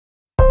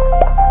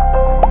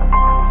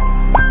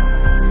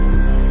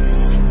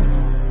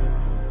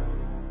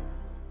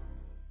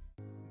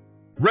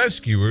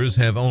Rescuers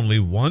have only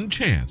one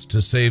chance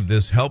to save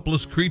this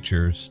helpless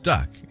creature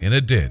stuck in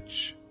a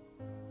ditch.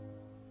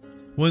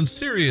 When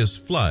serious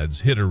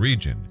floods hit a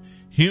region,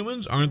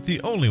 humans aren't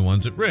the only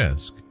ones at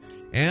risk.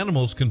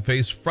 Animals can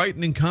face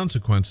frightening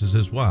consequences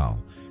as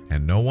well,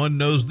 and no one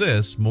knows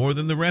this more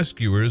than the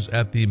rescuers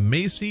at the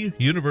Massey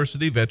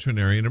University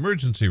Veterinarian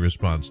Emergency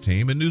Response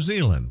Team in New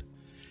Zealand.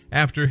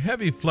 After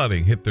heavy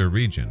flooding hit their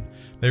region,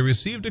 they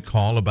received a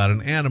call about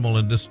an animal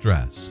in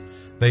distress.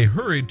 They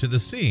hurried to the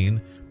scene,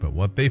 but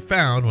what they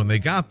found when they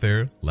got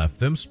there left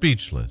them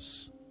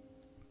speechless.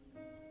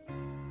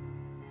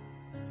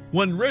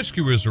 When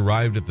rescuers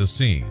arrived at the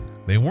scene,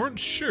 they weren't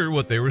sure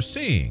what they were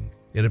seeing.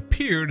 It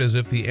appeared as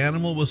if the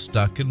animal was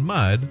stuck in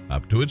mud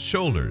up to its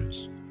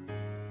shoulders.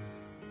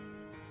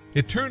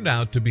 It turned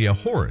out to be a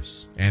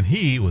horse, and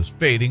he was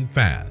fading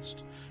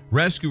fast.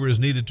 Rescuers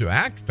needed to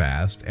act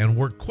fast and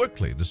work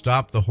quickly to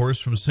stop the horse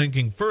from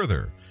sinking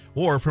further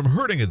or from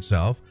hurting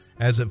itself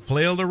as it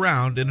flailed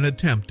around in an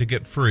attempt to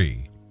get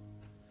free.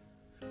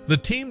 The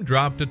team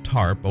dropped a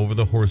tarp over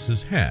the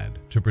horse's head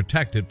to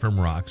protect it from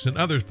rocks and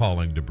other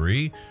falling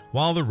debris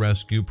while the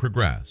rescue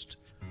progressed.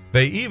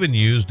 They even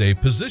used a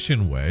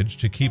position wedge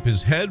to keep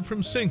his head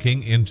from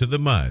sinking into the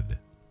mud.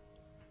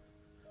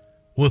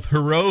 With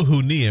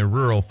Hurohunia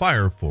Rural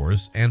Fire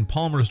Force and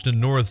Palmerston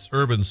North's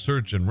Urban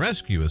Search and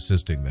Rescue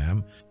assisting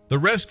them, the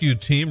rescue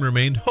team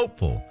remained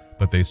hopeful,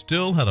 but they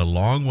still had a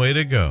long way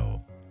to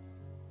go.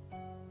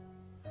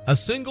 A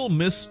single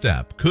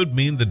misstep could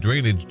mean the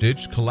drainage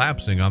ditch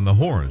collapsing on the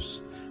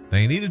horse.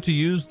 They needed to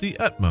use the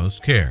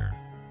utmost care.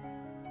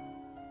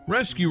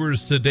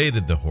 Rescuers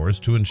sedated the horse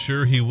to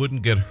ensure he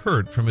wouldn't get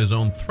hurt from his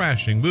own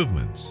thrashing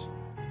movements.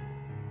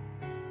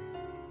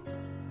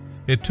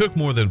 It took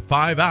more than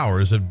 5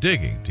 hours of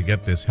digging to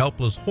get this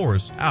helpless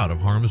horse out of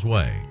harm's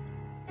way.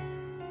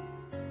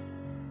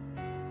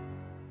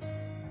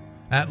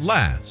 At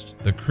last,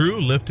 the crew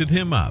lifted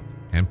him up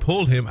and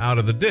pulled him out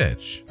of the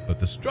ditch, but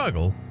the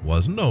struggle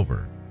wasn't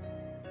over.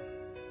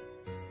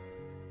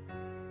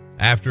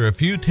 After a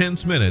few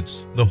tense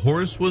minutes, the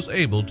horse was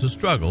able to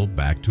struggle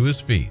back to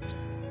his feet.